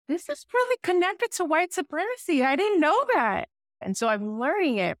this is really connected to white supremacy. I didn't know that. And so I'm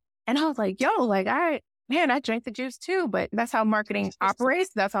learning it. And I was like, yo, like I drank the juice too, but that's how marketing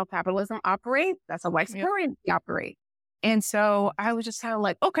operates. That's how capitalism operates. That's how white supremacy operates. And so I was just kind of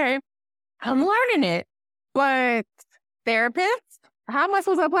like, okay, I'm learning it, but therapist, how am I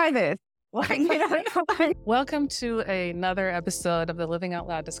supposed to apply this? Welcome to another episode of the Living Out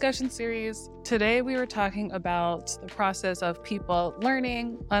Loud discussion series. Today we were talking about the process of people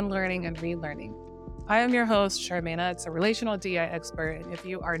learning, unlearning, and relearning. I am your host, Charmaina. It's a relational DI expert. And if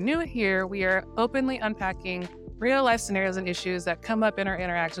you are new here, we are openly unpacking real life scenarios and issues that come up in our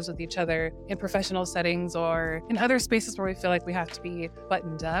interactions with each other in professional settings or in other spaces where we feel like we have to be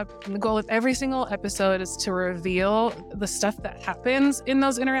buttoned up. And the goal of every single episode is to reveal the stuff that happens in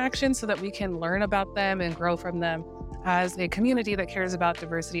those interactions so that we can learn about them and grow from them as a community that cares about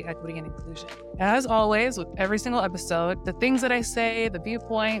diversity, equity, and inclusion. As always, with every single episode, the things that I say, the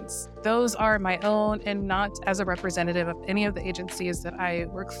viewpoints, those are my own and not as a representative of any of the agencies that I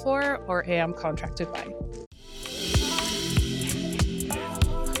work for or am contracted by.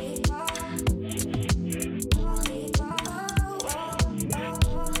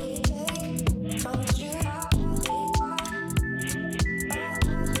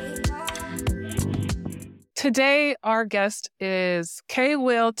 Today, our guest is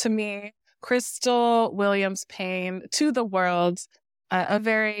K-Will to me, Krystal Williams Payne to the world, a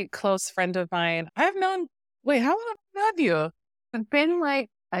very close friend of mine. How long have I known you? It's been like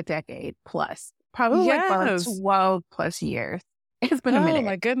a decade plus, probably like about 12 plus years. It's been a minute. Oh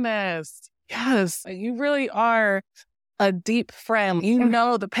my goodness. Yes, you really are a deep friend. You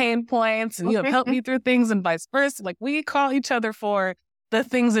know the pain points and you have helped me through things and vice versa. Like we call each other for the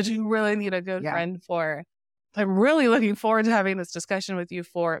things that you really need a good friend for. I'm really looking forward to having this discussion with you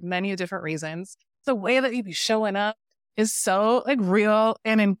for many different reasons. The way that you be showing up is so like real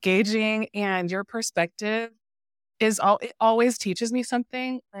and engaging, and your perspective is it always teaches me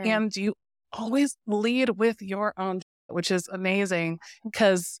something. And you always lead with your own, which is amazing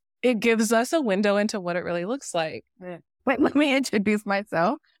because it gives us a window into what it really looks like. Wait, let me introduce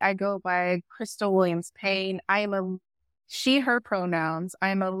myself. I go by Krystal Williams Payne. I am a she, her pronouns.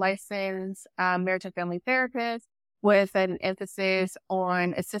 I'm a licensed marriage and family therapist with an emphasis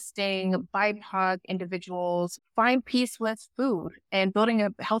on assisting BIPOC individuals find peace with food and building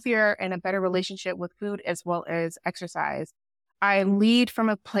a healthier and a better relationship with food as well as exercise. I lead from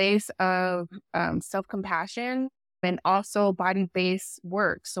a place of self-compassion and also body-based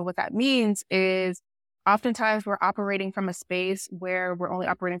work. So what that means is oftentimes we're operating from a space where we're only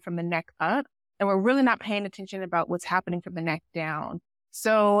operating from the neck up. And we're really not paying attention about what's happening from the neck down.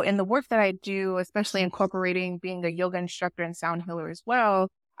 So in the work that I do, especially incorporating being a yoga instructor and sound healer as well,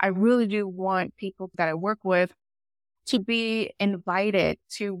 I really do want people that I work with to be invited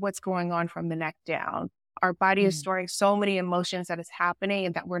to what's going on from the neck down. Our body is storing so many emotions that is happening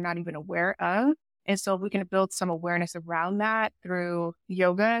and that we're not even aware of. And so if we can build some awareness around that through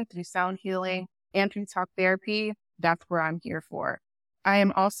yoga, through sound healing, and through talk therapy, that's where I'm here for. I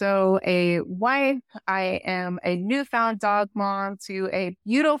am also a wife. I am a newfound dog mom to a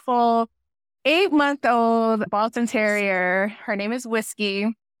beautiful 8-month-old Boston Terrier. Her name is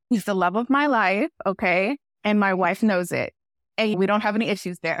Whiskey. He's the love of my life, okay? And my wife knows it. And we don't have any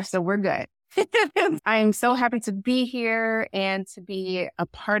issues there, so we're good. I'm so happy to be here and to be a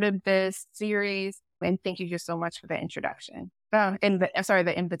part of this series. And thank you just so much for the introduction. The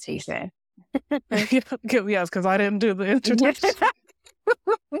invitation. Yes, because I didn't do the introduction.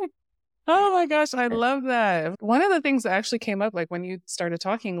 Oh my gosh, I love that. One of the things that actually came up like when you started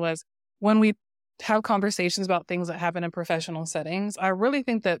talking was when we have conversations about things that happen in professional settings, I really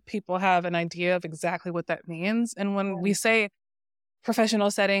think that people have an idea of exactly what that means. And when we say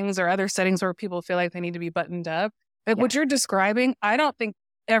professional settings or other settings where people feel like they need to be buttoned up, what you're describing, I don't think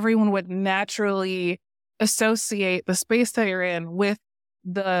everyone would naturally associate the space that you're in with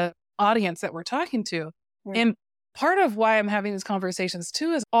the audience that we're talking to. And part of why I'm having these conversations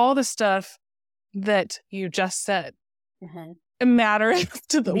too is all the stuff that you just said. It matters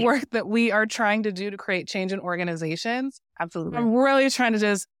to the work that we are trying to do to create change in organizations. Absolutely. I'm really trying to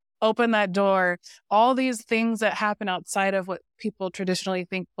just open that door. All these things that happen outside of what people traditionally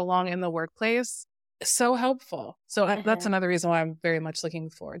think belong in the workplace is so helpful. So that's another reason why I'm very much looking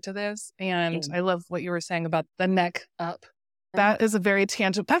forward to this. And I love what you were saying about the neck up. That is a very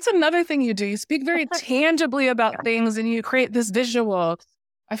tangible, that's another thing you do. You speak very tangibly about things and you create this visual.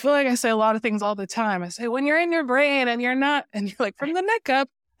 I feel like I say a lot of things all the time. I say, when you're in your brain and you're not, and you're like, from the neck up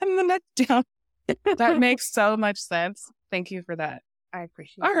and the neck down. That makes so much sense. Thank you for that. I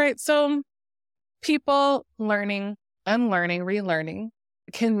appreciate it. All right. So people learning, unlearning, relearning.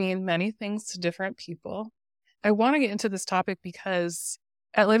 can mean many things to different people. I want to get into this topic because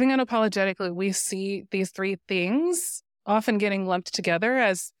at Living Unapologetically, we see these three things often getting lumped together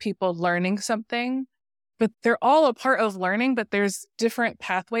as people learning something, but they're all a part of learning, but there's different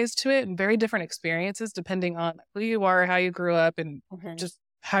pathways to it and very different experiences depending on who you are, how you grew up, and just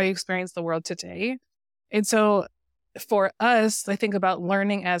how you experience the world today. And so for us, I think about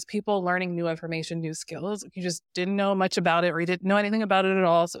learning as people learning new information, new skills. You just didn't know much about it or you didn't know anything about it at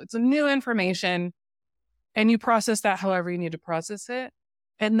all. So it's a new information and you process that however you need to process it.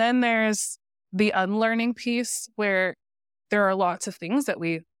 And then there's the unlearning piece where there are lots of things that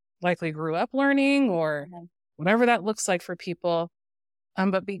we likely grew up learning or whatever that looks like for people.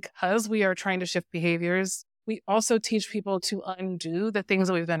 But because we are trying to shift behaviors, we also teach people to undo the things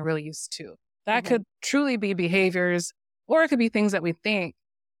that we've been really used to. That could truly be behaviors, or it could be things that we think.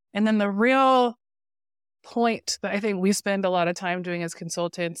 And then the real point that I think we spend a lot of time doing as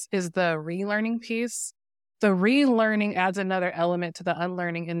consultants is the relearning piece. The relearning adds another element to the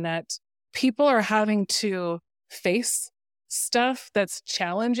unlearning in that people are having to face stuff that's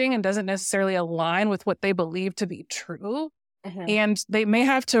challenging and doesn't necessarily align with what they believe to be true. And they may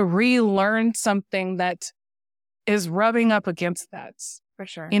have to relearn something that is rubbing up against that. For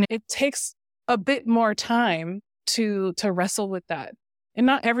sure. And it takes a bit more time to wrestle with that. And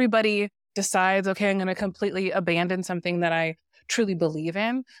not everybody decides, okay, I'm going to completely abandon something that I truly believe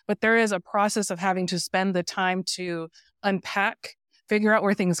in. But there is a process of having to spend the time to unpack, figure out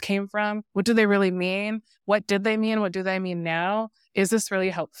where things came from. What do they really mean? What did they mean? What do they mean now? Is this really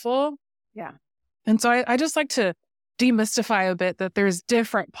helpful? Yeah. And so I just like to demystify a bit that there's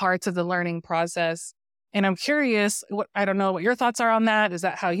different parts of the learning process. And I'm curious, I don't know what your thoughts are on that. Is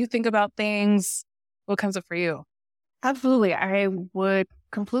that how you think about things? What comes up for you? Absolutely. I would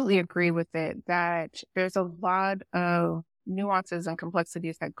completely agree with it that there's a lot of nuances and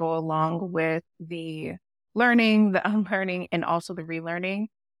complexities that go along with the learning, the unlearning, and also the relearning.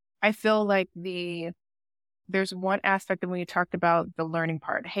 I feel like there's one aspect of when you talked about the learning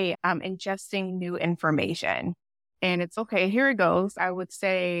part. Hey, I'm ingesting new information and it's okay. Here it goes. I would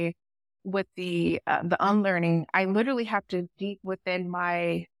say with the unlearning, I literally have to deep within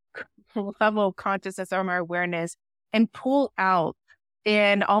my level of consciousness or my awareness and pull out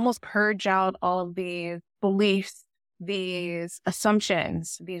and almost purge out all of these beliefs, these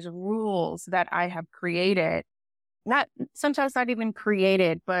assumptions, these rules that I have created. Sometimes not even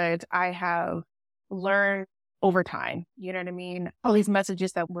created, but I have learned over time. You know what I mean? All these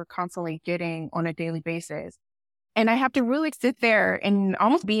messages that we're constantly getting on a daily basis. And I have to really sit there and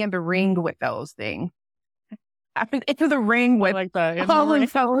almost be in the ring with those things. I've been into the ring with like that. all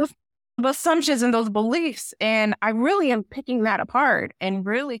of those assumptions and those beliefs. And I really am picking that apart and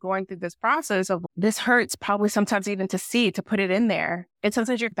really going through this process of this hurts probably sometimes even to see, to put it in there. And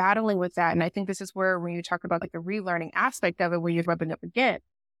sometimes you're battling with that. And I think this is where when you talk about like the relearning aspect of it, where you're rubbing up against,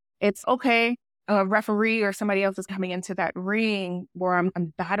 it's okay. A referee or somebody else is coming into that ring where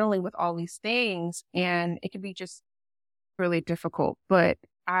I'm battling with all these things and it can be just really difficult. But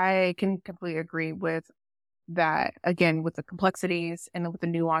I can completely agree with that, again, with the complexities and with the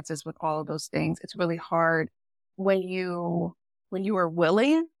nuances with all of those things. It's really hard when you are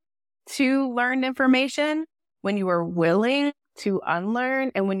willing to learn information, when you are willing to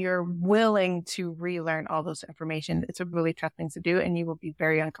unlearn, and when you're willing to relearn all those information. It's a really tough thing to do and you will be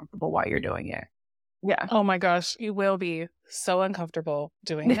very uncomfortable while you're doing it. Yeah. Oh my gosh, you will be so uncomfortable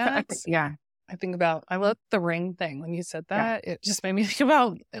doing that. Yeah. I love the ring thing. When you said that, It just made me think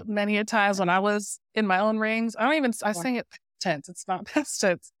about many a times when I was in my own rings. I sing it tense. It's not past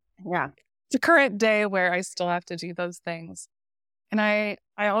tense. Yeah. It's a current day where I still have to do those things. And I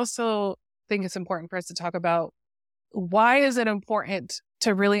also think it's important for us to talk about why is it important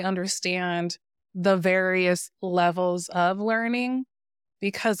to really understand the various levels of learning?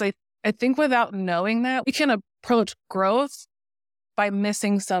 Because I think without knowing that, we can approach growth by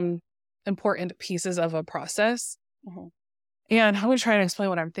missing some important pieces of a process. And I'm going to try to explain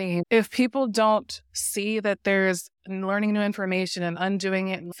what I'm thinking. If people don't see that there's learning new information and undoing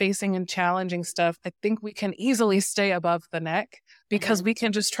it and facing and challenging stuff, I think we can easily stay above the neck because we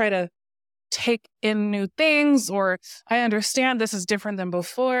can just try to take in new things, or I understand this is different than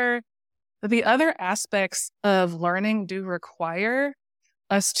before. But the other aspects of learning do require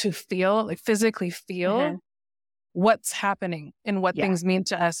us to feel, like physically feel what's happening and what things mean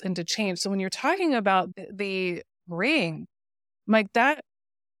to us and to change. So when you're talking about the ring, like that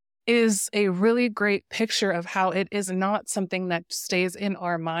is a really great picture of how it is not something that stays in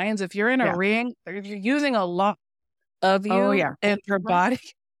our minds. If you're in a ring, you're using a lot of you and your body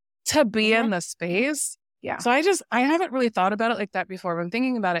to be in the space. Yeah. So I haven't really thought about it like that before. But I'm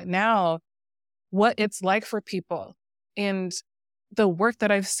thinking about it now, what it's like for people and the work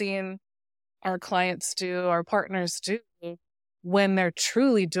that I've seen our clients do, our partners do when they're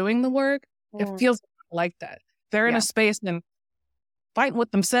truly doing the work. It feels like that. They're in a space and fighting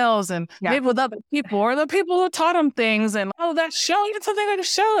with themselves and maybe with other people or the people who taught them things. And, that show, you did something like a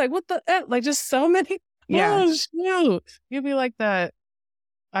show. Like, what the, like just so many. Oh, shoot. You'd be like that.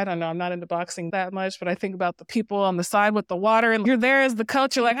 I don't know. I'm not into boxing that much, but I think about the people on the side with the water and you're there as the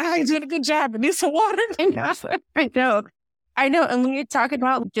coach. You're like, you're doing a good job. I need some water. I know. And when you're talking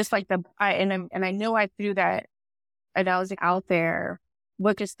about just like I know I threw that analogy out there,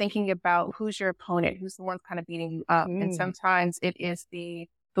 but just thinking about who's your opponent, who's the one kind of beating you up. And sometimes it is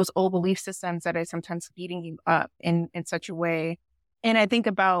those old belief systems that are sometimes beating you up in such a way. And I think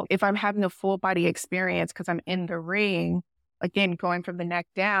about if I'm having a full body experience because I'm in the ring, again, going from the neck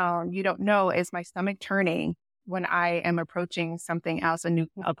down, you don't know, is my stomach turning when I am approaching something else, a new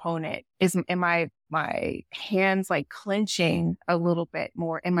opponent? Am my hands like clenching a little bit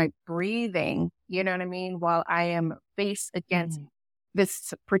more? Am I breathing, you know what I mean, while I am face against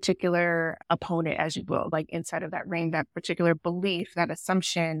this particular opponent, as you will, like inside of that ring, that particular belief, that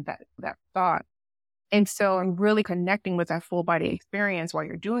assumption, that thought. And so I'm really connecting with that full body experience while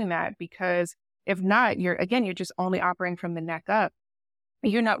you're doing that, because if not, you're just only operating from the neck up.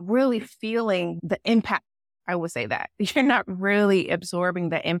 You're not really feeling the impact. I would say that you're not really absorbing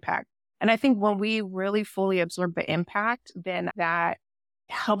the impact. And I think when we really fully absorb the impact, then that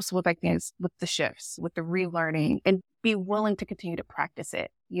helps with with the shifts, with the relearning, and be willing to continue to practice it.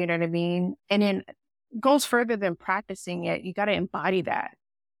 You know what I mean? And then goes further than practicing it. You got to embody that.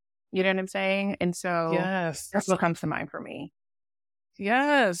 You know what I'm saying? And so that's what comes to mind for me.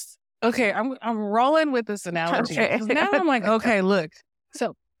 Yes. Okay, I'm rolling with this analogy. Because now I'm like, okay, look.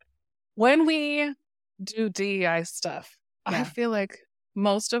 So when we do DEI stuff, I feel like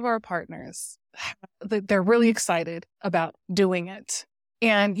most of our partners, they're really excited about doing it.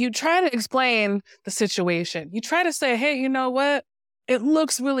 And you try to explain the situation. You try to say, hey, you know what? It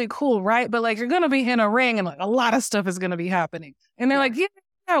looks really cool, right? But like, you're going to be in a ring and like a lot of stuff is going to be happening. And they're like,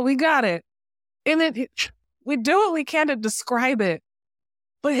 yeah, we got it. And then we do what we can to describe it.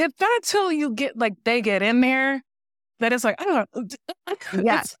 But it's not until they get in there that it's like, I don't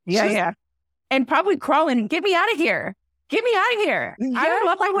know. And probably crawling, get me out of here. Get me out of here. I don't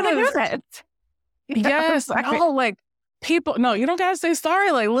know if I want to do that. Yes. Like people, no, you don't got to say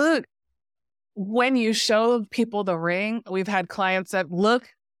sorry. Like, look, when you show people the ring, we've had clients that look,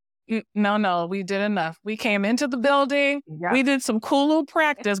 no, we did enough. We came into the building. We did some cool little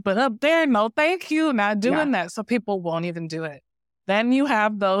practice, but up there, no, thank you. Not doing that. So people won't even do it. Then you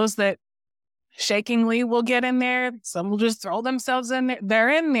have those that shakingly will get in there. Some will just throw themselves in there. They're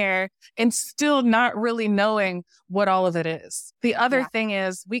in there and still not really knowing what all of it is. The other thing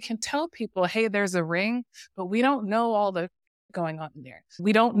is we can tell people, hey, there's a ring, but we don't know all the going on in there.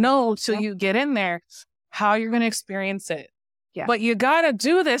 We don't know till you get in there how you're going to experience it. Yeah. But you got to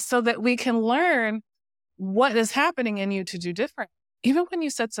do this so that we can learn what is happening in you to do different. Even when you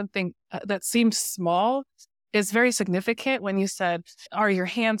said something that seemed small, it's very significant when you said, are your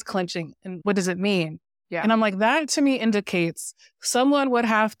hands clenching? And what does it mean? Yeah. And I'm like, that to me indicates someone would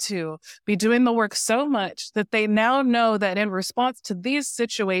have to be doing the work so much that they now know that in response to these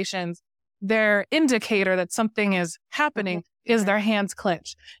situations, their indicator that something is happening is their hands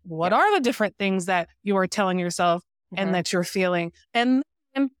clench. What are the different things that you are telling yourself and that you're feeling? And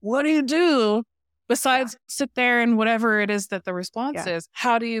then what do you do besides sit there and whatever it is that the response is?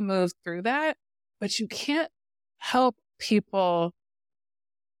 How do you move through that? But you can't help people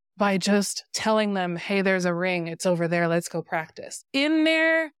by just telling them, hey, there's a ring. It's over there. Let's go practice. In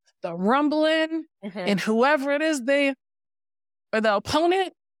there, the rumbling and whoever it is, the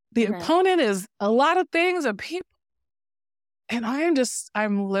opponent is a lot of things and people. And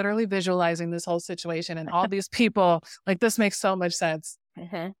I'm literally visualizing this whole situation and all these people. Like, this makes so much sense.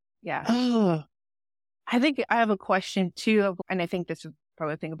 Yeah. Oh. I think I have a question too. And I think this is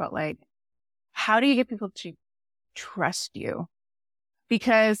probably a thing about like, how do you get people to trust you?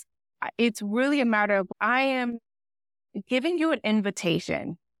 Because it's really a matter of, I am giving you an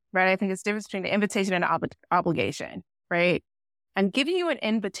invitation, right? I think it's the difference between an invitation and an obligation, right? I'm giving you an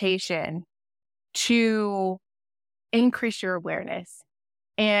invitation to increase your awareness.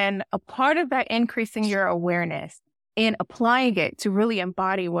 And a part of that increasing your awareness and applying it to really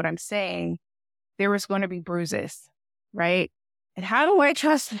embody what I'm saying, there is going to be bruises, right? And how do I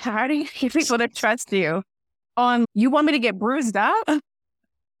trust? How do you get people to trust you? You want me to get bruised up?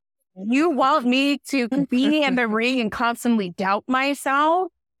 You want me to be in the ring and constantly doubt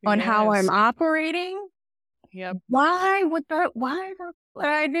myself on how I'm operating? Yep. Why would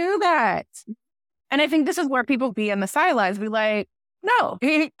I do that? And I think this is where people be on the sidelines, be like, no,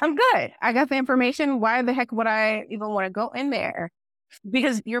 I'm good. I got the information. Why the heck would I even want to go in there?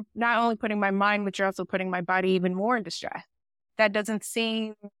 Because you're not only putting my mind, but you're also putting my body even more in distress. That doesn't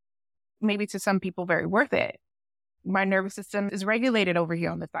seem, maybe to some people, very worth it. My nervous system is regulated over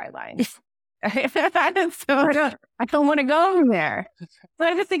here on the sidelines. So I don't want to go in there. So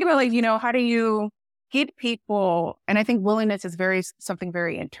I just think about, like, how do you get people, and I think willingness is something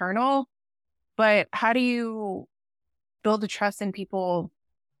very internal, but how do you build the trust in people,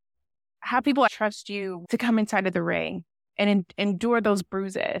 have people trust you to come inside of the ring and endure those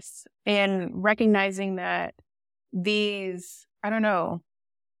bruises, and recognizing that these, I don't know,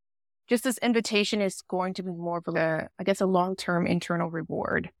 just this invitation is going to be more of a long-term internal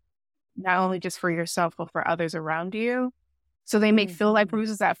reward, not only just for yourself, but for others around you. So they may feel like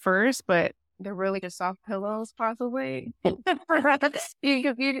bruises at first, but they're really just soft pillows, possibly. You know what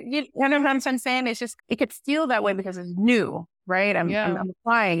I'm saying? It's just, it could feel that way because it's new, right? I'm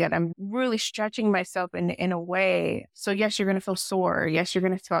applying it. I'm really stretching myself in a way. So yes, you're going to feel sore. Yes, you're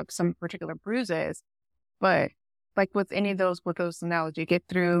going to feel some particular bruises, but like with those analogy, get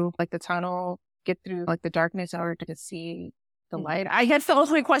through like the tunnel, get through like the darkness in order to see the light. I guess the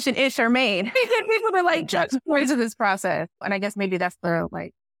ultimate question is, Charmaine, people are like, judge points of this process. And I guess maybe that's the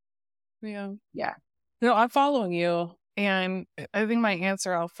like, yeah. No, I'm following you. And I think my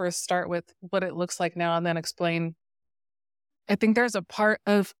answer, I'll first start with what it looks like now and then explain. I think there's a part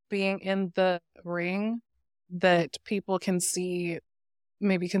of being in the ring that people can see,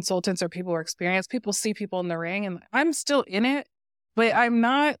 maybe consultants or people who are experienced. People see people in the ring, and I'm still in it, but I'm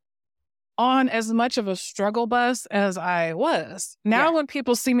not on as much of a struggle bus as I was. Now when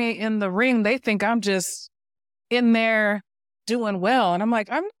people see me in the ring, they think I'm just in there doing well. And I'm like,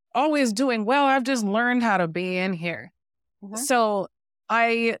 I'm always doing well. I've just learned how to be in here. So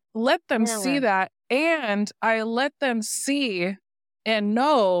I let them see that, and I let them see and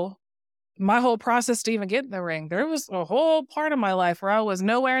know my whole process to even get in the ring. There was a whole part of my life where I was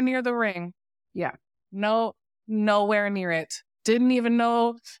nowhere near the ring. Yeah. Nowhere near it. Didn't even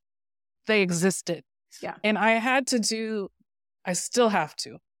know they existed. Yeah. And I still have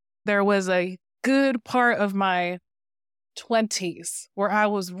to. There was a good part of my 20s where I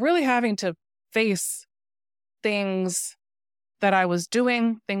was really having to face things that I was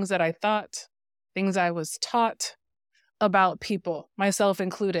doing, things that I thought, things I was taught about people, myself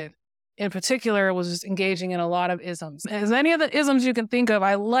included. In particular, was just engaging in a lot of isms. As any of the isms you can think of,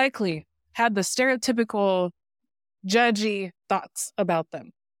 I likely had the stereotypical judgy thoughts about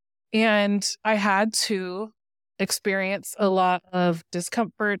them. And I had to experience a lot of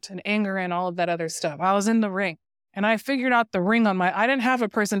discomfort and anger and all of that other stuff. I was in the ring, and I figured out the ring I didn't have a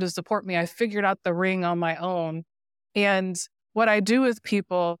person to support me. I figured out the ring on my own. And what I do with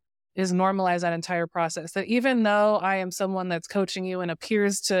people is normalize that entire process. That even though I am someone that's coaching you and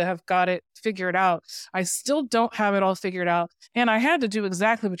appears to have got it figured out, I still don't have it all figured out. And I had to do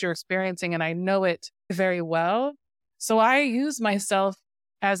exactly what you're experiencing, and I know it very well. So I use myself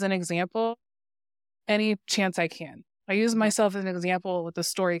as an example any chance I can. I use myself as an example what the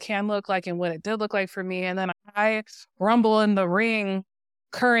story can look like and what it did look like for me. And then I rumble in the ring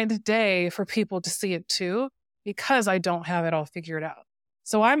current day for people to see it too, because I don't have it all figured out.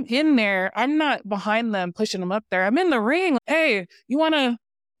 So I'm in there. I'm not behind them, pushing them up there. I'm in the ring. Hey, you want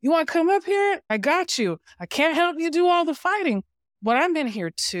to come up here? I got you. I can't help you do all the fighting, but I'm in here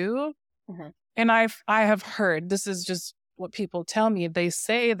too. And I have heard, this is just what people tell me. They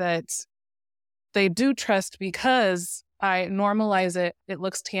say that they do trust because I normalize it. It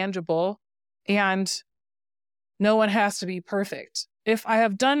looks tangible, and no one has to be perfect. If I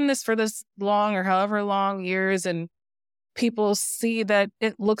have done this for this long or however long years, and people see that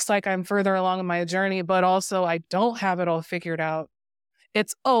it looks like I'm further along in my journey, but also I don't have it all figured out,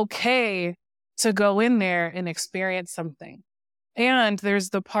 it's okay to go in there and experience something. And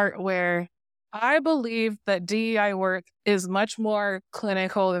there's the part where I believe that DEI work is much more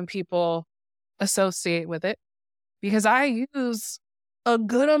clinical than people associate with it, because I use a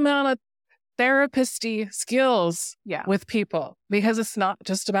good amount of therapist-y skills with people, because it's not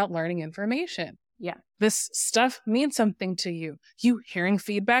just about learning information. Yeah. This stuff means something to you. You hearing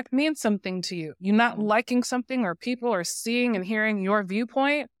feedback means something to you. You not liking something, or people are seeing and hearing your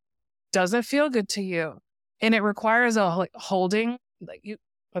viewpoint, doesn't feel good to you. And it requires a holding,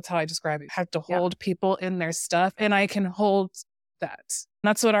 that's how I describe it. You have to hold people in their stuff, and I can hold that. And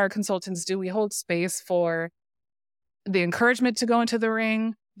that's what our consultants do. We hold space for the encouragement to go into the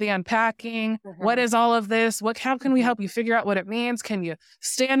ring, the unpacking. Mm-hmm. What is all of this? How can we help you figure out what it means? Can you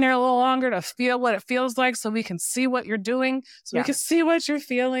stand there a little longer to feel what it feels like so we can see what you're doing, so we can see what you're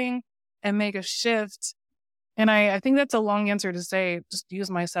feeling and make a shift? And I think that's a long answer to say, just use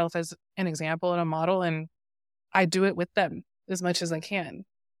myself as an example and a model, and I do it with them as much as I can.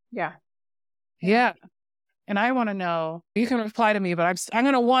 Yeah. Yeah. And I want to know, you can reply to me, but I'm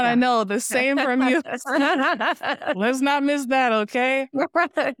going to want to know the same from you. Let's not miss that, okay?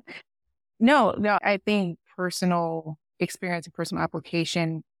 No, I think personal experience and personal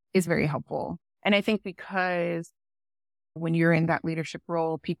application is very helpful. And I think because when you're in that leadership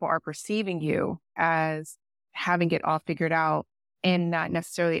role, people are perceiving you as having it all figured out and not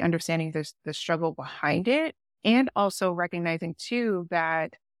necessarily understanding the struggle behind it. And also recognizing too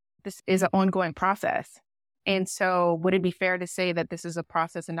that this is an ongoing process. And so would it be fair to say that this is a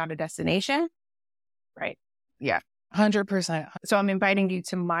process and not a destination? Right. Yeah. 100%. So I'm inviting you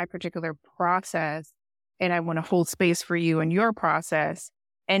to my particular process, and I want to hold space for you and your process,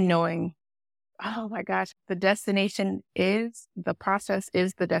 and knowing, oh my gosh, the destination is the process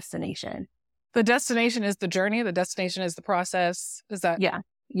is the destination. The destination is the journey. The destination is the process. Is that?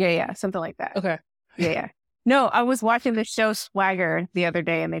 Yeah. Something like that. Okay. Yeah. No, I was watching the show Swagger the other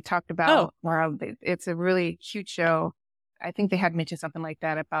day, and they talked about, it's a really cute show. I think they had mentioned something like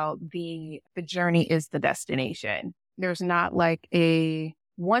that about the journey is the destination. There's not like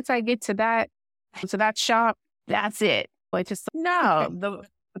once I get to that shop, that's it. It's just, the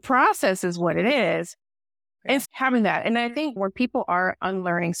process is what it is. It's having that. And I think when people are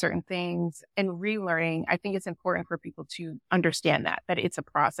unlearning certain things and relearning, I think it's important for people to understand that it's a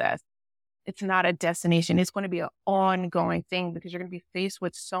process. It's not a destination. It's going to be an ongoing thing because you're going to be faced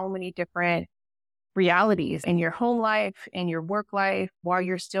with so many different realities in your home life, in your work life, while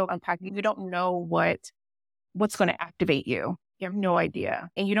you're still unpacking. You don't know what's going to activate you. You have no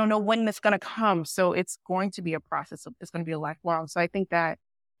idea. And you don't know when it's going to come. So it's going to be a process. It's going to be a lifelong. So I think that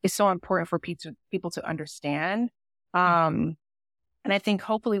it's so important for people to understand. And I think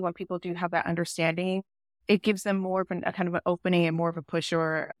hopefully when people do have that understanding, it gives them more of a kind of an opening and more of a push,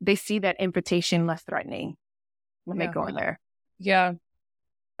 or they see that invitation less threatening when they go in there. Yeah.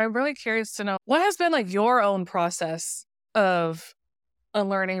 I'm really curious to know, what has been like your own process of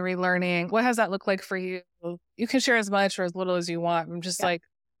unlearning, relearning? What has that looked like for you? You can share as much or as little as you want. I'm just like,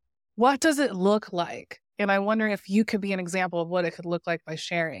 what does it look like? And I'm wondering if you could be an example of what it could look like by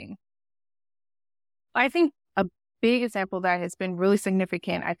sharing. I think a big example that has been really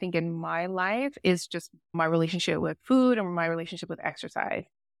significant, I think, in my life is just my relationship with food and my relationship with exercise.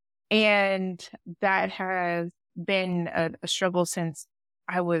 And that has been a struggle since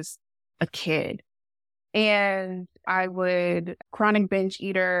I was a kid. And I would chronic binge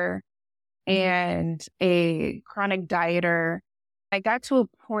eater and a chronic dieter. I got to a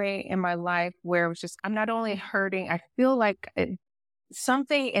point in my life where it was just, I'm not only hurting, I feel like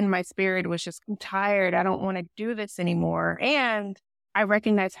something in my spirit was just, I'm tired. I don't want to do this anymore. And I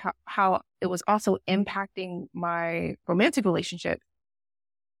recognized how it was also impacting my romantic relationship.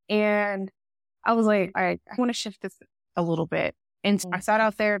 And I was like, I want to shift this a little bit. And I sought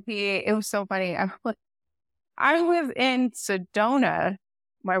out therapy. It was so funny. I was in Sedona.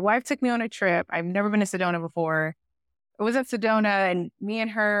 My wife took me on a trip. I've never been to Sedona before. I was at Sedona, and me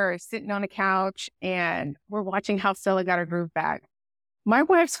and her are sitting on the couch, and we're watching how Stella got her groove back. My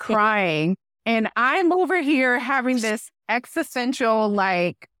wife's crying, and I'm over here having this existential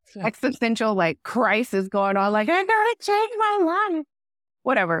crisis going on. Like, I gotta change my life.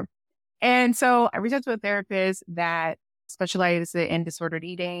 Whatever. And so I reached out to a therapist that specializes in disordered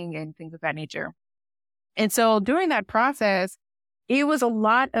eating and things of that nature. And so during that process, it was a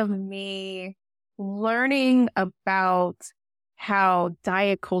lot of me learning about how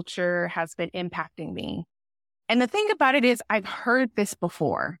diet culture has been impacting me. And the thing about it is, I've heard this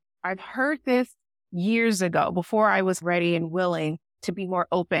before. I've heard this years ago, before I was ready and willing to be more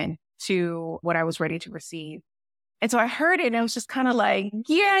open to what I was ready to receive. And so I heard it, and I was just kind of like,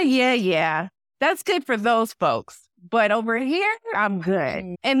 yeah. That's good for those folks. But over here, I'm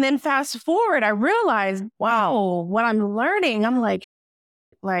good. And then fast forward, I realized, wow, what I'm learning, I'm like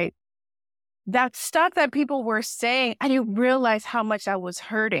that stuff that people were saying, I didn't realize how much I was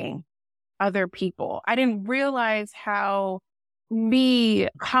hurting other people. I didn't realize how me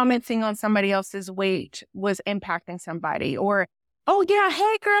commenting on somebody else's weight was impacting somebody. Or, oh yeah,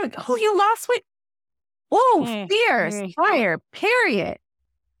 hey girl, who you lost weight? Oh, fierce, fire, period.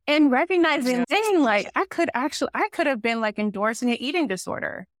 And recognizing, dang, like I could have been like endorsing an eating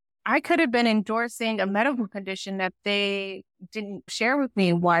disorder. I could have been endorsing a medical condition that they didn't share with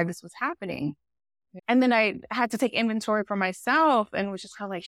me why this was happening. And then I had to take inventory for myself and was just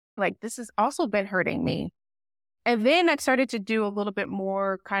kind of like, this has also been hurting me. And then I started to do a little bit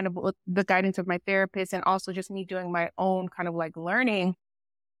more kind of with the guidance of my therapist and also just me doing my own kind of like learning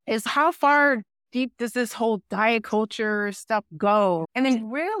is how far deep does this whole diet culture stuff go? And then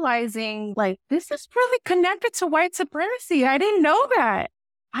realizing like, this is really connected to white supremacy. I didn't know that.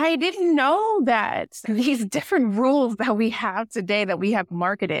 I didn't know that these different rules that we have today that we have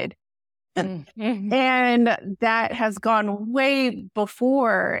marketed. And that has gone way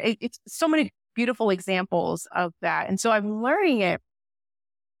before. It's so many beautiful examples of that. And so I'm learning it.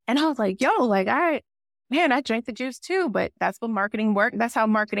 And I was like, yo, like I drank the juice too, but that's what marketing works. That's how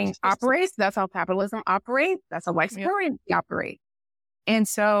marketing operates. That's how capitalism operates. That's how white supremacy operates. And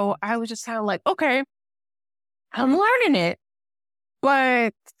so I was just kind of like, okay, I'm learning it,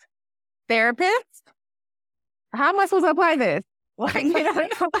 but therapist, how am I supposed to apply this? Like,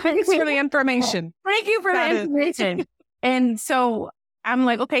 thanks for the information. Thank you for the information. And so I'm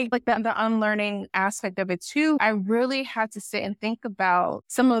like, okay, like the unlearning aspect of it too. I really had to sit and think about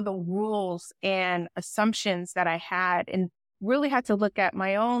some of the rules and assumptions that I had and really had to look at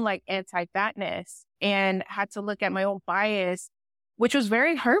my own like anti-fatness and had to look at my own bias, which was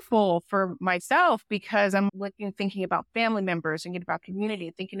very hurtful for myself because I'm thinking about family members, thinking about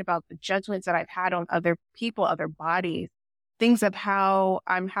community, thinking about the judgments that I've had on other people, other bodies, things of how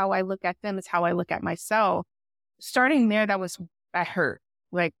I look at them is how I look at myself. Starting there, that hurt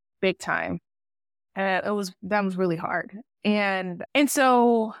like big time. That was really hard. And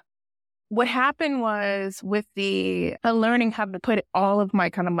so what happened was with the learning how to put all of my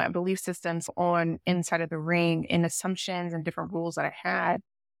kind of my belief systems on inside of the ring and assumptions and different rules that I had.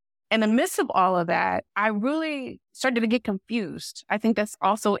 In the midst of all of that, I really started to get confused. I think that's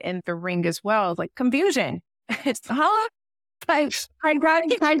also in the ring as well. It's like confusion. It's I got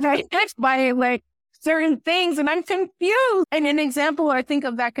hit by like certain things and I'm confused. And an example, I think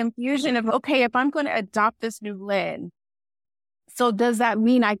of that confusion of, okay, if I'm going to adopt this new lid, so does that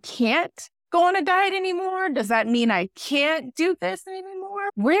mean I can't go on a diet anymore? Does that mean I can't do this anymore?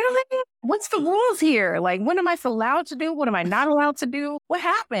 Really? What's the rules here? Like, what am I allowed to do? What am I not allowed to do? What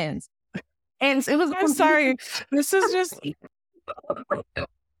happens? And it was, I'm sorry. This is just,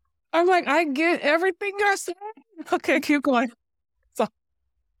 I'm like, I get everything you're saying. Okay, keep going. So.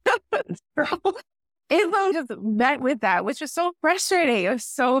 Islam just met with that, which was so frustrating. It was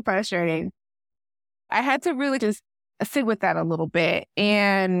so frustrating. I had to really just sit with that a little bit.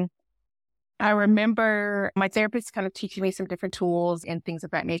 And I remember my therapist kind of teaching me some different tools and things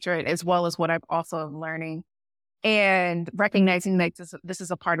of that nature, as well as what I'm also learning and recognizing that this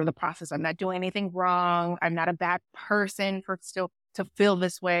is a part of the process. I'm not doing anything wrong. I'm not a bad person for still to feel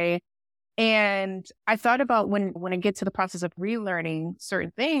this way. And I thought about when I get to the process of relearning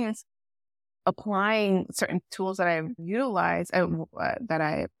certain things, applying certain tools that I've utilized, that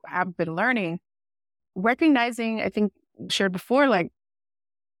I have been learning, recognizing, I think shared before, like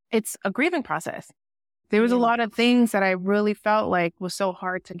it's a grieving process. There was a lot of things that I really felt like was so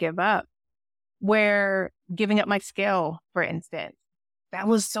hard to give up, where giving up my scale, for instance, that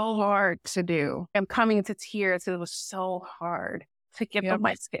was so hard to do. I'm coming into tears. It was so hard to give up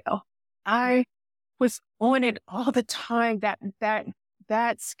my scale. I was on it all the time.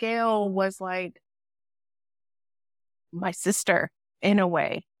 That scale was like my sister in a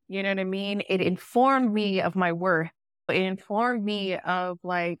way. You know what I mean? It informed me of my worth. It informed me of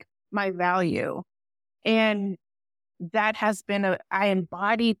like my value. And that has been I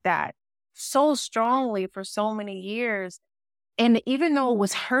embodied that so strongly for so many years. And even though it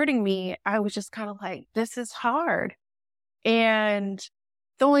was hurting me, I was just kind of like, this is hard. And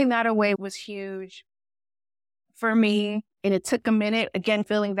throwing that away was huge for me. And it took a minute, again,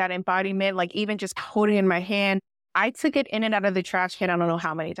 feeling that embodiment, like even just holding it in my hand. I took it in and out of the trash can, I don't know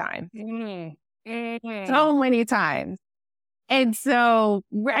how many times. So many times. And so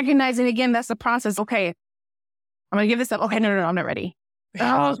recognizing, again, that's the process. Okay, I'm going to give this up. Okay, no, I'm not ready.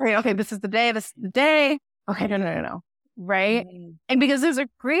 Oh, okay, this is the day. Okay, no. Right? And because there's a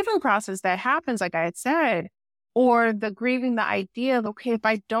grieving process that happens, like I had said, or the grieving the idea of, okay, if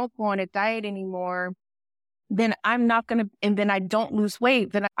I don't go on a diet anymore, then I'm not going to, and then I don't lose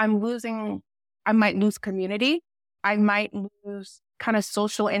weight, then I might lose community. I might lose kind of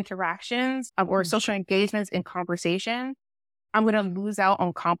social interactions or social engagements in conversation. I'm going to lose out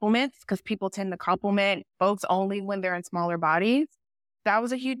on compliments because people tend to compliment folks only when they're in smaller bodies. That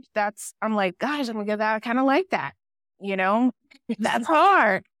was I'm like, gosh, I'm going to get that. I kind of like that. You know, that's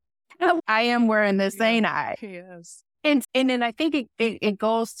hard. I am wearing this, ain't I? Yes. And then I think it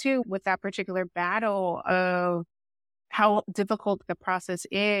goes too with that particular battle of how difficult the process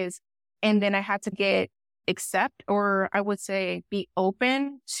is And then I had to accept, or I would say be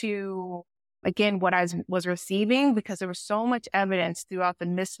open to, again, what I was receiving, because there was so much evidence throughout the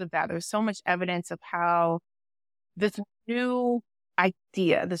midst of that. There was so much evidence of how this new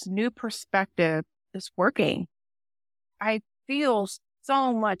idea, this new perspective is working. I feel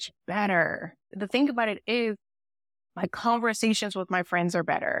so much better. The thing about it is, my conversations with my friends are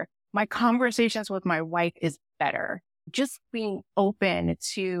better. My conversations with my wife is better. Just being open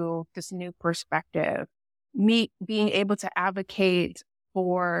to this new perspective, me being able to advocate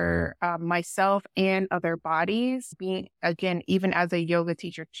for myself and other bodies, being, again, even as a yoga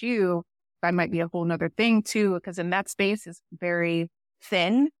teacher too, that might be a whole nother thing too, because in that space is very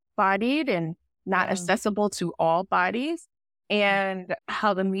thin bodied and not accessible to all bodies. And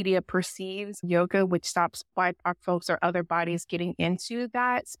how the media perceives yoga, which stops BIPOC folks or other bodies getting into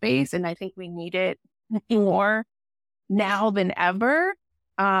that space. And I think we need it more now than ever,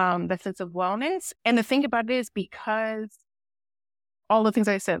 the sense of wellness. And the thing about it is, because all the things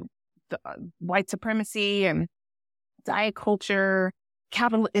I said, the, white supremacy and diet culture,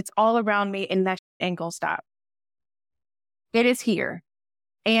 capital, it's all around me, and that ain't gonna stop. It is here.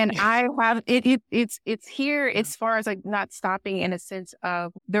 And I have it's here as far as like not stopping, in a sense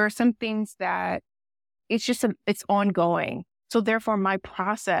of, there are some things that it's ongoing. So therefore my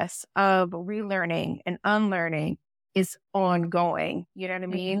process of relearning and unlearning is ongoing. You know what I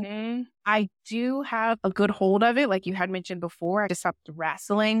mean? Mm-hmm. I do have a good hold of it. Like you had mentioned before, I just stopped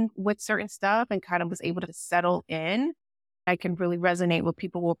wrestling with certain stuff and kind of was able to settle in. I can really resonate with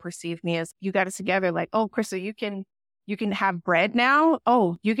people will perceive me as, you got it together. Like, oh, Krystal, you can have bread now.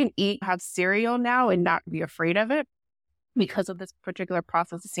 Oh, you can have cereal now and not be afraid of it because of this particular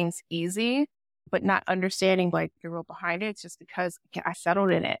process. It seems easy, but not understanding like the real behind it. It's just because I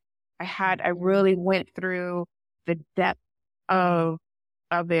settled in it. I really went through the depth of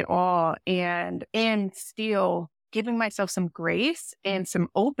it all, and still giving myself some grace and some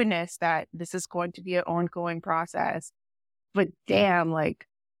openness that this is going to be an ongoing process. But damn, like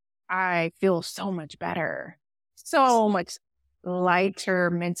I feel so much better. So much lighter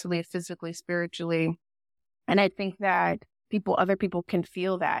mentally, physically, spiritually. And I think that other people can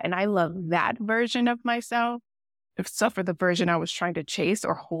feel that. And I love that version of myself, except for the version I was trying to chase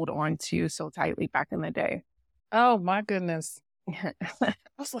or hold on to so tightly back in the day. Oh my goodness.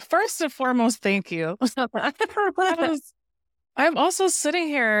 First and foremost, thank you. I'm also sitting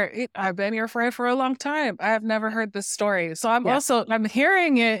here. I've been your friend for a long time. I have never heard this story. So I'm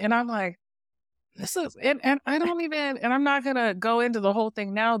hearing it and I'm like, this is, and I don't even, and I'm not going to go into the whole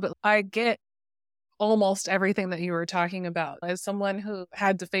thing now, but I get almost everything that you were talking about. As someone who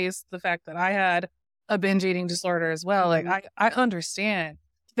had to face the fact that I had a binge eating disorder as well, like I understand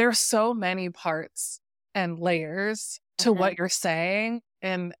there are so many parts and layers to what you're saying.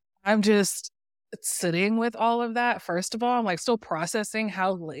 And I'm just sitting with all of that. First of all, I'm like still processing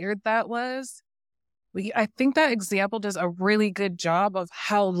how layered that was. I think that example does a really good job of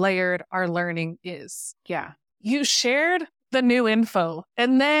how layered our learning is. Yeah. You shared the new info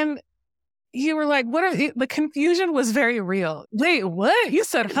and then you were like, the confusion was very real. Wait, what? You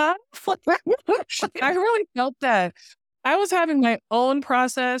said, huh? I really felt that. I was having my own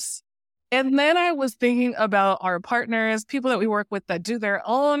process. And then I was thinking about our partners, people that we work with that do their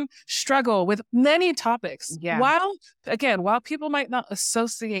own struggle with many topics. Yeah. While people might not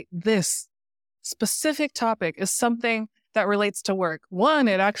associate this specific topic as something that relates to work. One,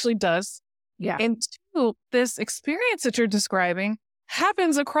 it actually does. Yeah. And two, this experience that you're describing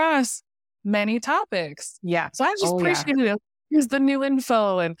happens across many topics. Yeah. So I just appreciated it. Here's the new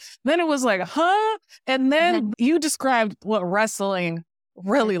info. And then it was like, huh? And then you described what wrestling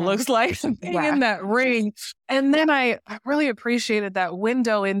really looks like being in that ring. And then I really appreciated that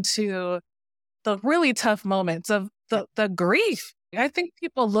window into the really tough moments of the grief. I think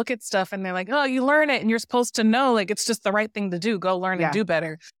people look at stuff and they're like, oh, you learn it and you're supposed to know, like, it's just the right thing to do. Go learn and do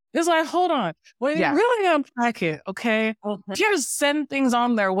better. It's like, hold on. When you really unpack it, okay, you just send things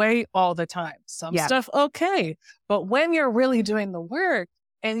on their way all the time. Some stuff, okay. But when you're really doing the work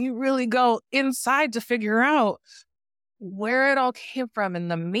and you really go inside to figure out where it all came from and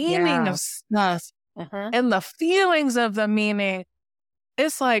the meaning of stuff and the feelings of the meaning,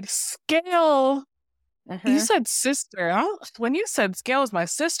 it's like scale. You said sister. When you said scale was my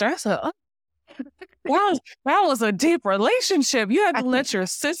sister, I said, oh, that was a deep relationship. You had to let your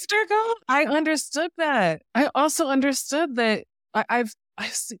sister go. I understood that. I also understood that I've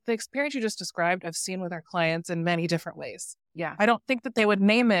the experience you just described, I've seen with our clients in many different ways. Yeah. I don't think that they would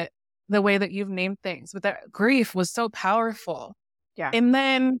name it the way that you've named things, but that grief was so powerful. Yeah. And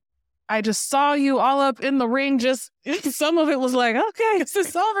then I just saw you all up in the ring. Just some of it was like, okay, is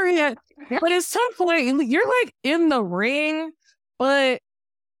this over yet? But at some point, you're like in the ring, but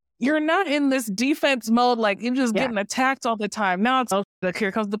you're not in this defense mode. Like you're just getting attacked all the time. Now it's, oh, look,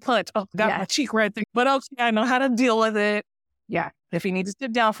 here comes the punch. Oh, got my cheek right there. But okay, I know how to deal with it. Yeah. If you need to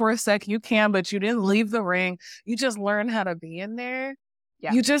sit down for a sec, you can, but you didn't leave the ring. You just learn how to be in there.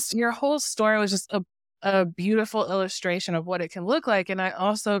 Yeah. Your whole story was just a beautiful illustration of what it can look like. And I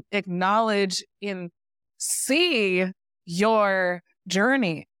also acknowledge and see your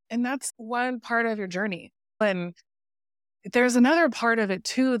journey. And that's one part of your journey. And there's another part of it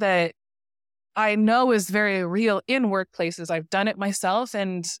too that I know is very real in workplaces. I've done it myself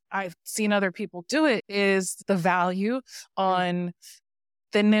and I've seen other people do it, is the value on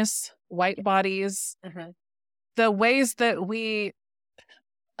thinness, white bodies, the ways that we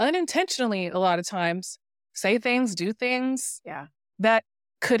unintentionally, a lot of times, say things, do things that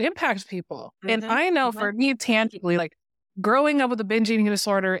could impact people. And I know for me tangibly, like growing up with a binge eating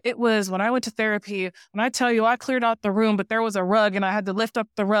disorder, it was when I went to therapy, when I tell you I cleared out the room, but there was a rug and I had to lift up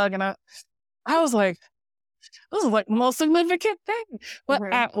the rug and I was like, this is like the most significant thing. But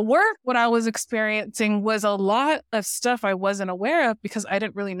at work, what I was experiencing was a lot of stuff I wasn't aware of because I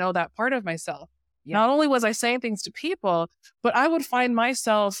didn't really know that part of myself. Not only was I saying things to people, but I would find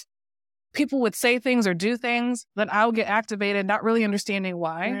myself, people would say things or do things that I would get activated, not really understanding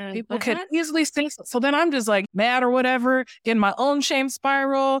why. People could easily say so. So then I'm just like mad or whatever, in my own shame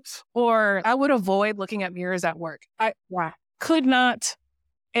spiral, or I would avoid looking at mirrors at work. I could not.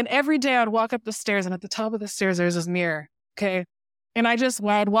 And every day I'd walk up the stairs and at the top of the stairs, there's this mirror. Okay. And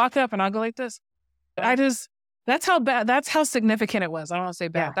I'd walk up and I'd go like this. That's how significant it was. I don't want to say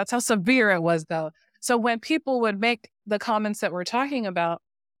bad. Yeah. That's how severe it was though. So when people would make the comments that we're talking about,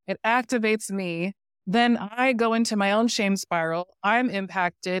 it activates me. Then I go into my own shame spiral. I'm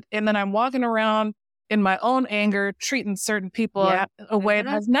impacted. And then I'm walking around in my own anger, treating certain people a way that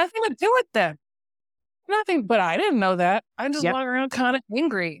has nothing to do with them. Nothing, but I didn't know that. I just walk around kind of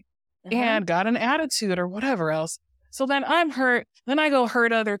angry and got an attitude or whatever else. So then I'm hurt. Then I go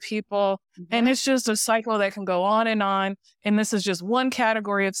hurt other people. And it's just a cycle that can go on. And this is just one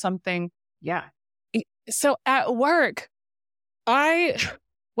category of something. Yeah. So at work,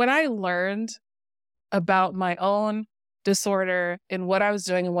 when I learned about my own disorder and what I was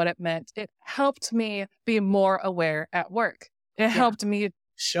doing and what it meant, it helped me be more aware at work. It helped me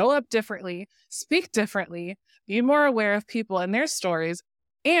show up differently, speak differently, be more aware of people and their stories.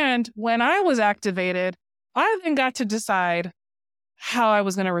 And when I was activated, I then got to decide how I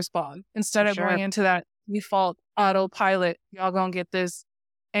was going to respond instead of going into that default autopilot. Y'all gonna get this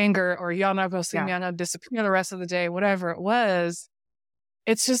anger, or y'all not gonna see me, I'm gonna disappear the rest of the day, whatever it was.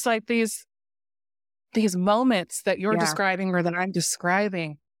 It's just like these moments that you're describing or that I'm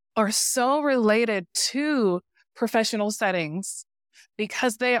describing are so related to professional settings,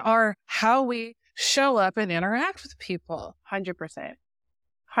 because they are how we show up and interact with people. 100%.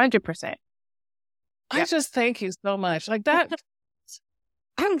 100%. I just thank you so much. Like that,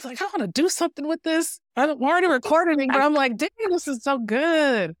 I'm like, I want to do something with this. I'm already recording, but I'm like, dang, this is so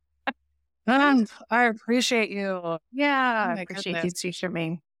good. I appreciate you. Yeah, I appreciate you too,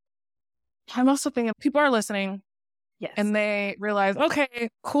 Charmaine. I'm also thinking people are listening. Yes. And they realize, okay,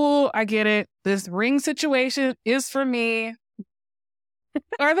 cool, I get it. This ring situation is for me.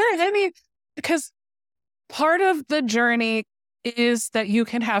 Are there any, because part of the journey is that you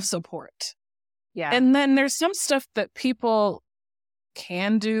can have support. Yeah. And then there's some stuff that people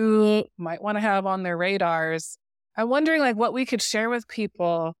can do, might want to have on their radars. I'm wondering like what we could share with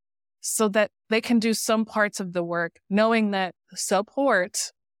people so that they can do some parts of the work, knowing that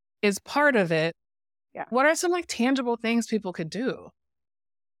support is part of it. Yeah. What are some like tangible things people could do?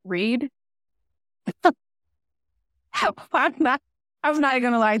 Read. I'm not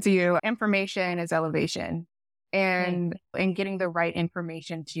going to lie to you. Information is elevation, and getting the right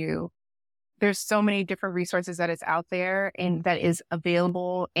information to you. There's so many different resources that is out there and that is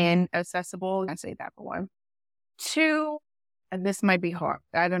available and accessible. I say that for one. Two, and this might be hard.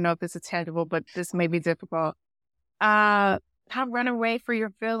 I don't know if this is tangible, but this may be difficult. Not run away from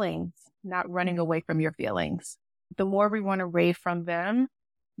your feelings, not running away from your feelings. The more we run away from them,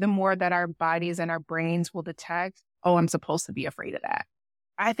 the more that our bodies and our brains will detect, oh, I'm supposed to be afraid of that.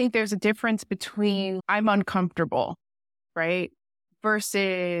 I think there's a difference between I'm uncomfortable, right?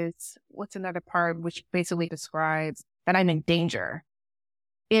 Versus what's another part, which basically describes that I'm in danger.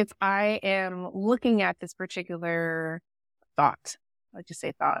 If I am looking at this particular thought, let's just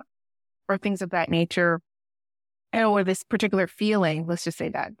say thought, or things of that nature, or this particular feeling, let's just say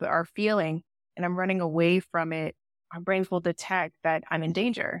that, our feeling, and I'm running away from it, our brains will detect that I'm in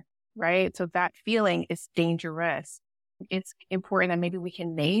danger. right? So that feeling is dangerous. It's important that maybe we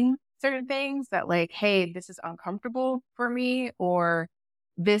can name certain things that like, hey, this is uncomfortable for me, or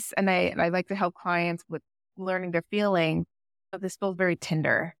this, and I like to help clients with learning their feeling. This feels very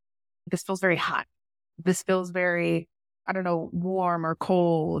tender. This feels very hot. This feels very, I don't know, warm or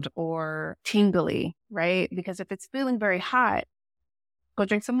cold or tingly, right? Because if it's feeling very hot, go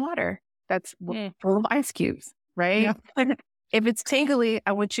drink some water that's full of ice cubes, right? Yeah. If it's tingly,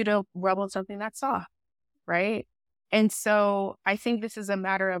 I want you to rub on something that's soft, right? And so I think this is a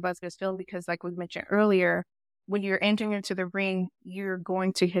matter of us just feeling, because like we mentioned earlier, when you're entering into the ring, you're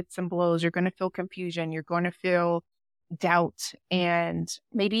going to hit some blows. You're going to feel confusion. You're going to feel doubt and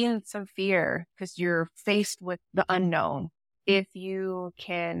maybe even some fear because you're faced with the unknown. If you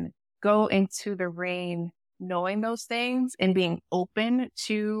can go into the ring knowing those things and being open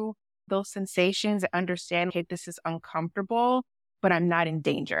to those sensations and understand, okay, this is uncomfortable, but I'm not in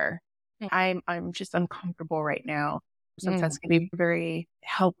danger. I'm just uncomfortable right now. Sometimes it can be very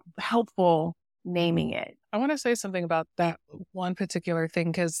helpful naming it. I want to say something about that one particular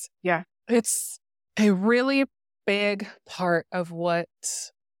thing because yeah, it's a really big part of what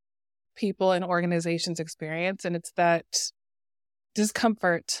people and organizations experience, and it's that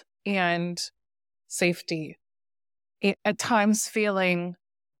discomfort and safety, at times feeling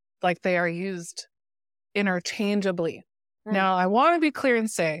like they are used interchangeably. Now, I want to be clear and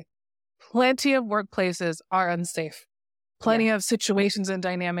say plenty of workplaces are unsafe. Plenty of situations and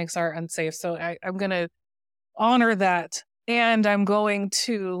dynamics are unsafe. So I'm going to honor that. And I'm going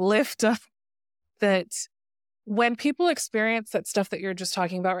to lift up that when people experience that stuff that you're just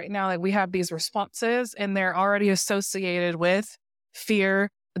talking about right now, like we have these responses and they're already associated with fear,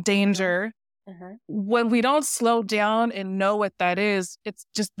 danger. When we don't slow down and know what that is, it's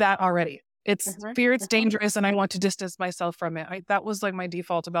just that already. It's fear, it's dangerous, and I want to distance myself from it. That was like my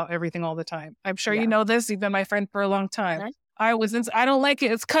default about everything all the time. I'm sure you know this. You've been my friend for a long time. I don't like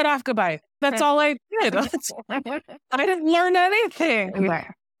it. It's cut off, goodbye. That's all I did. I didn't learn anything.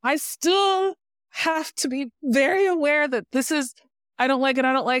 I still have to be very aware that this is, I don't like it.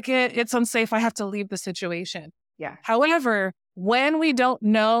 I don't like it. It's unsafe. I have to leave the situation. Yeah. However, when we don't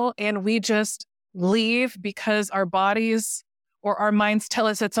know and we just leave because our bodies or our minds tell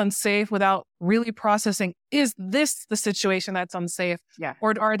us it's unsafe without really processing, is this the situation that's unsafe? Yeah.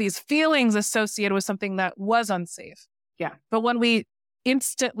 Or are these feelings associated with something that was unsafe? Yeah. But when we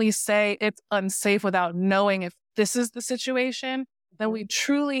instantly say it's unsafe without knowing if this is the situation, then we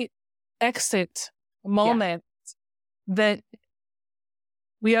truly exit moments that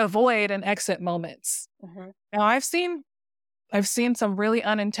we avoid and exit moments. Now, I've seen some really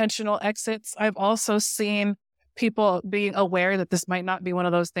unintentional exits. I've also seen people being aware that this might not be one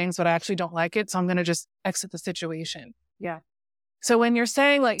of those things, but I actually don't like it. So I'm going to just exit the situation. Yeah. So when you're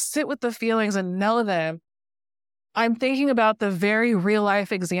saying like, sit with the feelings and know them, I'm thinking about the very real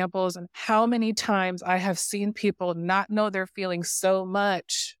life examples and how many times I have seen people not know their feelings so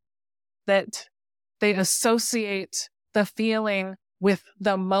much that they associate the feeling with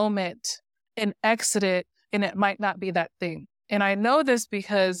the moment and exit it, and it might not be that thing. And I know this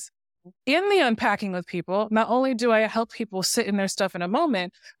because in the unpacking with people, not only do I help people sit in their stuff in a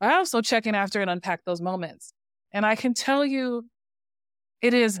moment, I also check in after and unpack those moments. And I can tell you,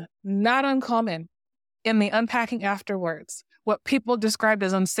 it is not uncommon in the unpacking afterwards. What people described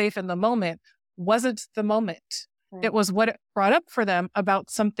as unsafe in the moment wasn't the moment. It was what it brought up for them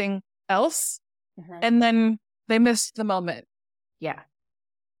about something else. And then they missed the moment. Yeah.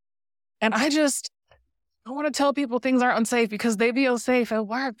 And I want to tell people things aren't unsafe because they feel safe at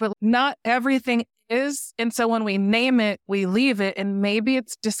work, but not everything is. And so when we name it, we leave it, and maybe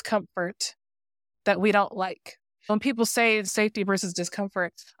it's discomfort that we don't like. When people say safety versus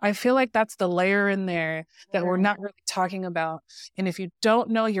discomfort, I feel like that's the layer in there that we're not really talking about. And if you don't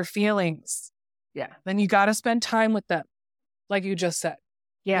know your feelings, then you got to spend time with them, like you just said.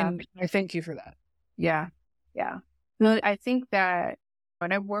 Yeah. And I thank you for that. Yeah. Yeah. No, I think that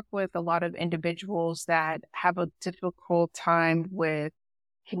when I work with a lot of individuals that have a difficult time with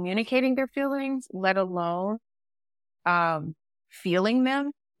communicating their feelings, let alone feeling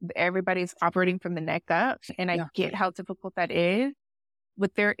them, everybody's operating from the neck up. And I get how difficult that is.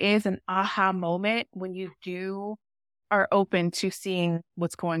 But there is an aha moment when you are open to seeing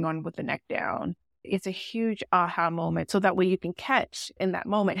what's going on with the neck down. It's a huge aha moment. So that way you can catch in that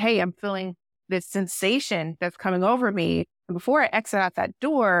moment, hey, I'm feeling this sensation that's coming over me. And before I exit out that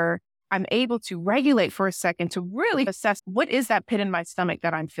door, I'm able to regulate for a second to really assess what is that pit in my stomach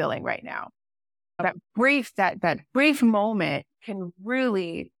that I'm feeling right now. That brief moment can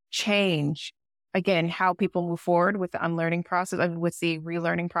really change again, how people move forward with the unlearning process, with the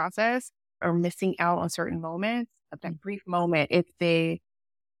relearning process, or missing out on certain moments, of that brief moment, if they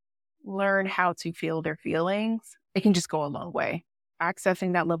learn how to feel their feelings, it can just go a long way.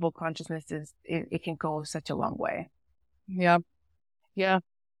 Accessing that level of consciousness it can go such a long way. Yeah. Yeah.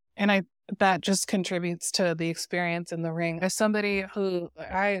 And that just contributes to the experience in the ring. As somebody who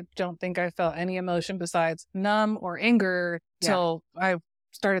I don't think I felt any emotion besides numb or anger till I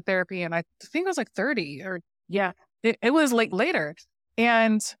started therapy, and I think I was like 30 or it was like later.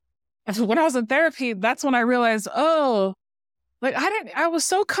 And when I was in therapy, that's when I realized, I was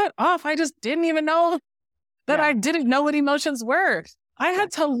so cut off. I just didn't even know that I didn't know what emotions were. I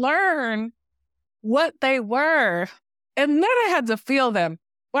had to learn what they were, and then I had to feel them.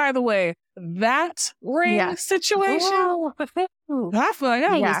 By the way, that ring situation, I feel like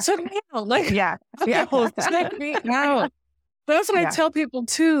that was took me out. That was took me out. That's what I tell people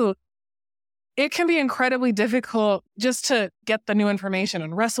too. It can be incredibly difficult just to get the new information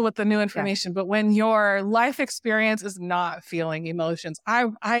and wrestle with the new information. But when your life experience is not feeling emotions,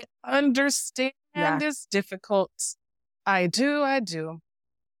 I understand it's difficult. I do.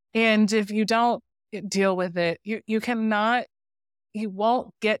 And if you don't deal with it, you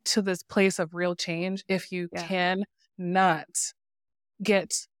won't get to this place of real change if you can not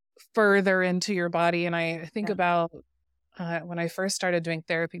get further into your body. And I think about when I first started doing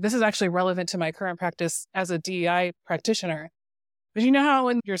therapy, this is actually relevant to my current practice as a DEI practitioner. But you know how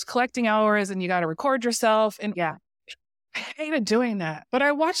when you're collecting hours and you got to record yourself, and I hated doing that. But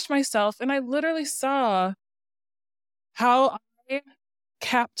I watched myself and I literally saw how I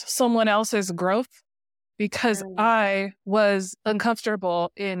capped someone else's growth because I was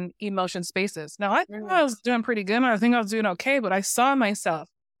uncomfortable in emotion spaces. Now, I think I was doing pretty good. I think I was doing okay, but I saw myself.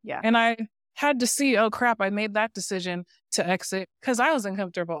 And I had to see, oh, crap, I made that decision to exit because I was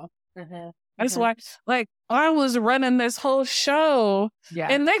uncomfortable. That's why, I was running this whole show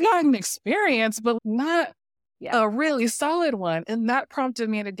and they got an experience, but not a really solid one. And that prompted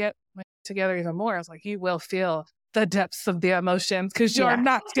me to get together even more. I was like, you will feel the depths of the emotions because you're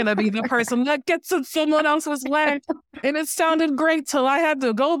not going to be the person that gets in someone else's way. And it sounded great till I had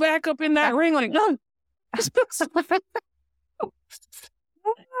to go back up in that ring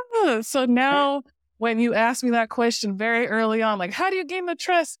no. So now when you ask me that question very early on, how do you gain the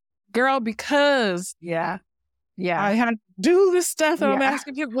trust? Girl, because I had to do the stuff that I'm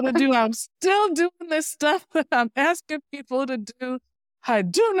asking people to do. I'm still doing this stuff that I'm asking people to do. I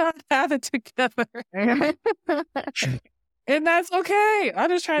do not have it together. And that's okay. I'm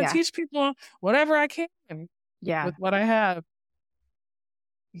just trying to teach people whatever I can with what I have.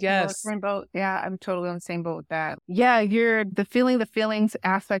 Yes. I'm totally on the same boat with that. The feelings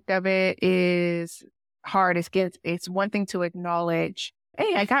aspect of it is hard. It's one thing to acknowledge,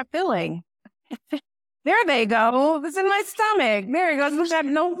 hey, I got feeling. There they go. It's in my stomach. There it goes.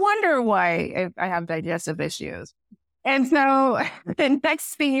 No wonder why I have digestive issues. And so the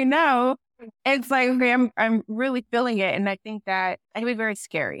next thing you know, it's like, okay, I'm really feeling it. And I think that can be very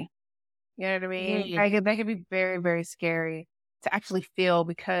scary. You know what I mean? That can be very, very scary to actually feel,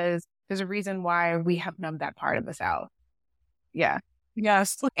 because there's a reason why we have numbed that part of us out. Yes.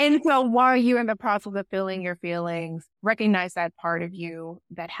 And so while you're in the process of feeling your feelings, recognize that part of you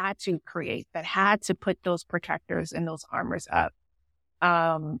that had to create, that had to put those protectors and those armors up,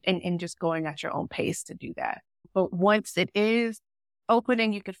 and just going at your own pace to do that. But once it is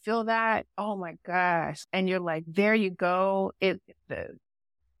opening, you could feel that, oh my gosh. And you're like, there you go. The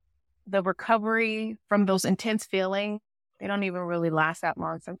recovery from those intense feelings, they don't even really last that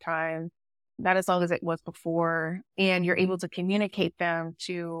long sometimes. Not as long as it was before. And you're able to communicate them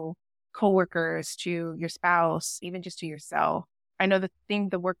to coworkers, to your spouse, even just to yourself. I know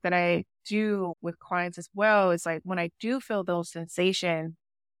the work that I do with clients as well is when I do feel those sensations,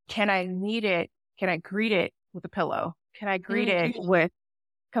 can I meet it? Can I greet it with a pillow? Can I greet it with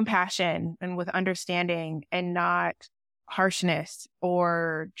compassion and with understanding and not harshness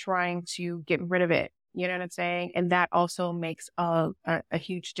or trying to get rid of it? You know what I'm saying? And that also makes a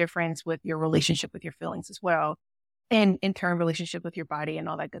huge difference with your relationship with your feelings as well. And in turn, relationship with your body and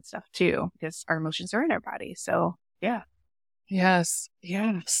all that good stuff too, because our emotions are in our body. So yeah. Yes.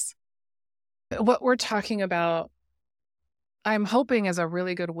 What we're talking about, I'm hoping, is a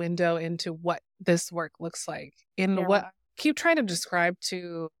really good window into what this work looks like in what I keep trying to describe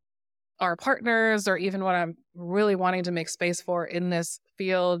to our partners, or even what I'm really wanting to make space for in this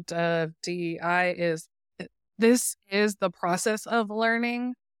field of DEI is this is the process of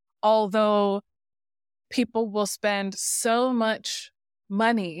learning. Although people will spend so much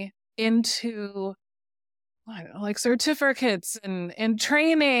money into I don't know, like certificates and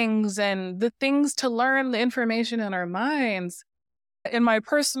trainings and the things to learn the information in our minds. In my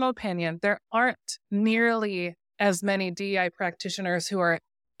personal opinion, there aren't nearly as many DEI practitioners who are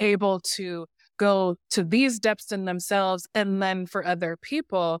able to go to these depths in themselves and then for other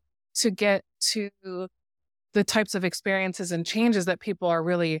people to get to the types of experiences and changes that people are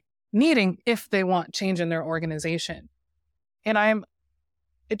really needing if they want change in their organization. And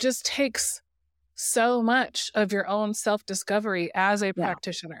it just takes so much of your own self-discovery as a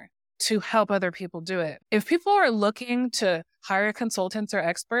practitioner to help other people do it. If people are looking to hire consultants or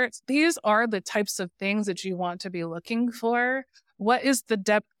experts, these are the types of things that you want to be looking for. What is the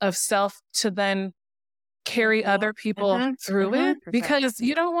depth of self to then carry other people through it? Because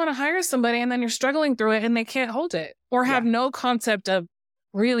you don't want to hire somebody and then you're struggling through it and they can't hold it or have no concept of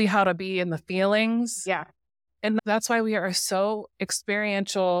really how to be in the feelings. Yeah. And that's why we are so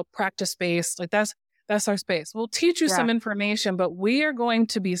experiential, practice-based. Like that's our space. We'll teach you some information, but we are going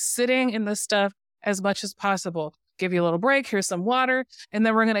to be sitting in this stuff as much as possible. Give you a little break. Here's some water. And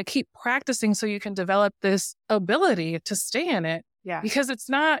then we're going to keep practicing so you can develop this ability to stay in it. Yeah. Because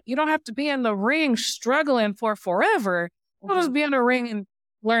you don't have to be in the ring struggling for forever. You'll just be in the ring and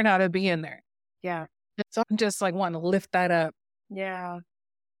learn how to be in there. Yeah. So I'm just like wanting to lift that up. Yeah.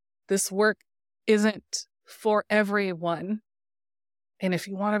 This work isn't for everyone. And if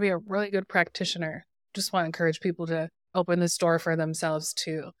you want to be a really good practitioner, just want to encourage people to open this door for themselves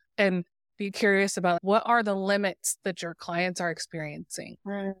too. And be curious about what are the limits that your clients are experiencing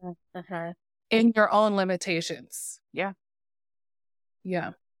in your own limitations. Yeah.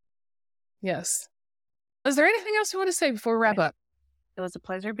 Yeah. Yes. Is there anything else you want to say before we wrap up? It was a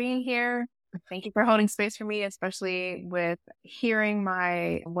pleasure being here. Thank you for holding space for me, especially with hearing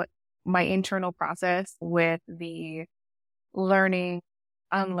my internal process with the learning,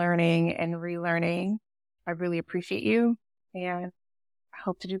 unlearning, and relearning. I really appreciate you, and I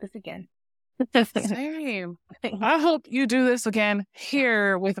hope to do this again. Same. I hope you do this again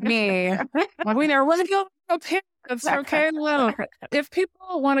here with me. We never want to go up here. That's okay. Well, if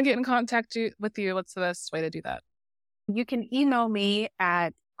people want to get in contact with you, what's the best way to do that? You can email me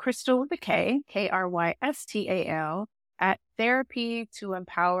at Krystal with a K, Krystal, at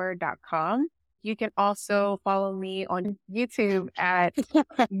therapytoempower.com. You can also follow me on YouTube at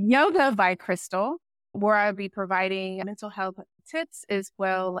Yoga by Krystal, where I'll be providing mental health tips as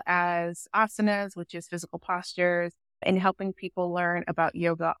well as asanas, which is physical postures, and helping people learn about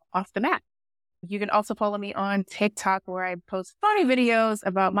yoga off the mat. You can also follow me on TikTok, where I post funny videos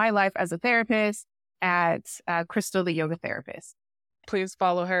about my life as a therapist at Krystal, the yoga therapist. Please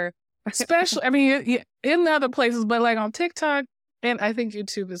follow her. Especially, I mean, in the other places, but like on TikTok and I think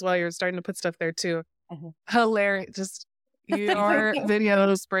YouTube as well. You're starting to put stuff there too. Hilarious. Just your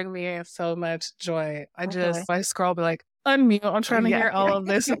videos bring me so much joy. I scroll, be like, unmute. I'm trying to hear all of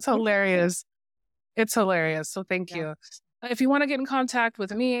this. It's hilarious. It's hilarious. So thank you. If you want to get in contact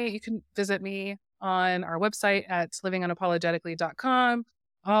with me, you can visit me on our website at livingunapologetically.com.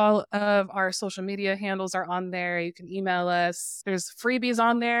 All of our social media handles are on there. You can email us. There's freebies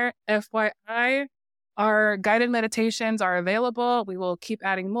on there. FYI, our guided meditations are available. We will keep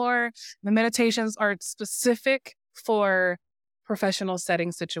adding more. The meditations are specific for professional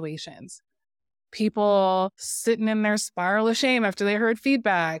setting situations. People sitting in their spiral of shame after they heard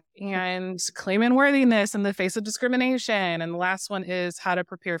feedback and claiming worthiness in the face of discrimination. And the last one is how to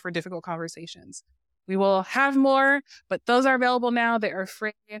prepare for difficult conversations. We will have more, but those are available now. They are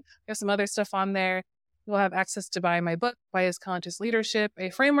free. There's some other stuff on there. You'll have access to buy my book, Bias Conscious Leadership, a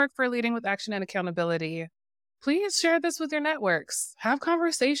framework for leading with action and accountability. Please share this with your networks. Have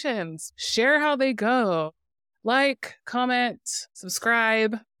conversations. Share how they go. Like, comment,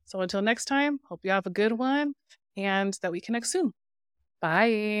 subscribe. So until next time, hope you have a good one and that we connect soon.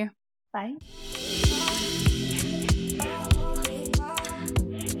 Bye. Bye.